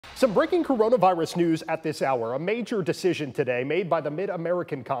Some breaking coronavirus news at this hour. A major decision today made by the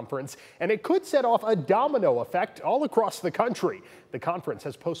Mid-American Conference, and it could set off a domino effect all across the country. The conference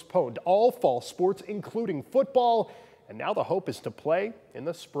has postponed all fall sports, including football, and now the hope is to play in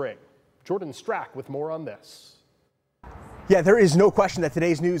the spring. Jordan Strack with more on this. Yeah, there is no question that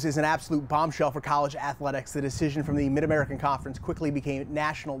today's news is an absolute bombshell for college athletics. The decision from the Mid-American Conference quickly became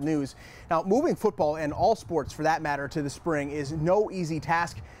national news. Now, moving football and all sports for that matter to the spring is no easy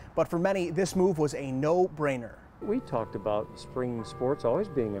task, but for many, this move was a no-brainer. We talked about spring sports always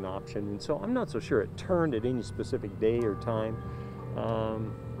being an option, and so I'm not so sure it turned at any specific day or time.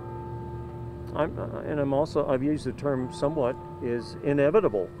 I've used the term somewhat is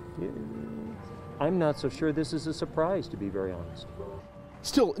inevitable. I'm not so sure this is a surprise, to be very honest.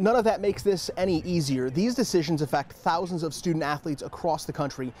 Still, none of that makes this any easier. These decisions affect thousands of student athletes across the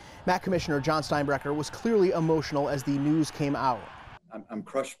country. MAC Commissioner John Steinbrecher was clearly emotional as the news came out. I'm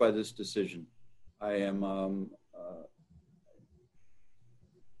crushed by this decision. I am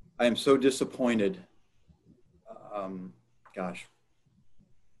so disappointed. Gosh,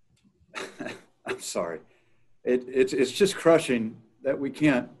 I'm sorry. It's just crushing that we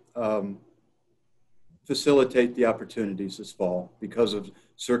can't facilitate the opportunities this fall because of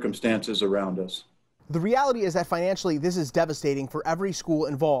circumstances around us. The reality is that financially this is devastating for every school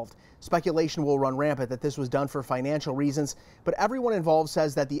involved. Speculation will run rampant that this was done for financial reasons, but everyone involved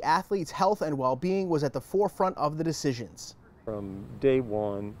says that the athletes' health and well-being was at the forefront of the decisions. From day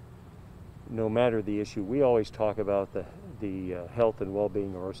one, no matter the issue, we always talk about the health and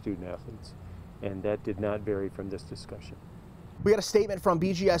well-being of our student athletes, and that did not vary from this discussion. We got a statement from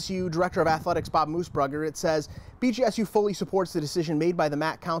BGSU Director of Athletics Bob Moosbrugger. It says, BGSU fully supports the decision made by the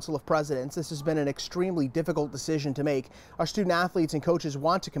MAC Council of Presidents. This has been an extremely difficult decision to make. Our student athletes and coaches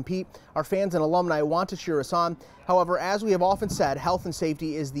want to compete. Our fans and alumni want to cheer us on. However, as we have often said, health and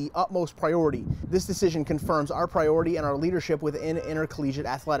safety is the utmost priority. This decision confirms our priority and our leadership within intercollegiate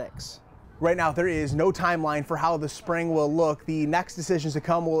athletics. Right now, there is no timeline for how the spring will look. The next decisions to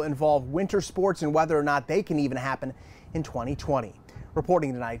come will involve winter sports and whether or not they can even happen in 2020.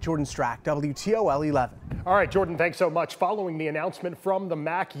 Reporting tonight, Jordan Strack, WTOL 11. All right, Jordan, thanks so much. Following the announcement from the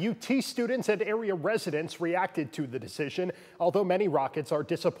MAC, UT students and area residents reacted to the decision. Although many Rockets are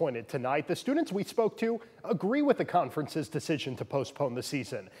disappointed tonight, the students we spoke to agree with the conference's decision to postpone the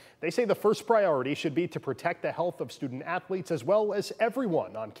season. They say the first priority should be to protect the health of student athletes as well as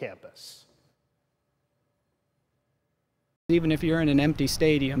everyone on campus. Even if you're in an empty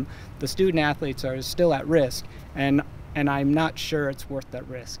stadium, the student athletes are still at risk, and I'm not sure it's worth that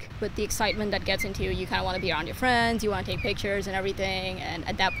risk. With the excitement that gets into you, you kind of want to be around your friends, you want to take pictures and everything, and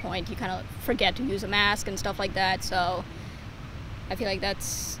at that point you kind of forget to use a mask and stuff like that, so I feel like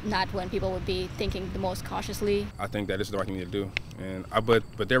that's not when people would be thinking the most cautiously. I think that is the right thing to do, and but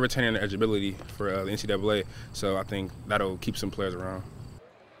they're retaining their eligibility for the NCAA, so I think that'll keep some players around.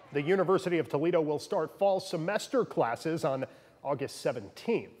 The University of Toledo will start fall semester classes on August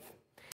 17th.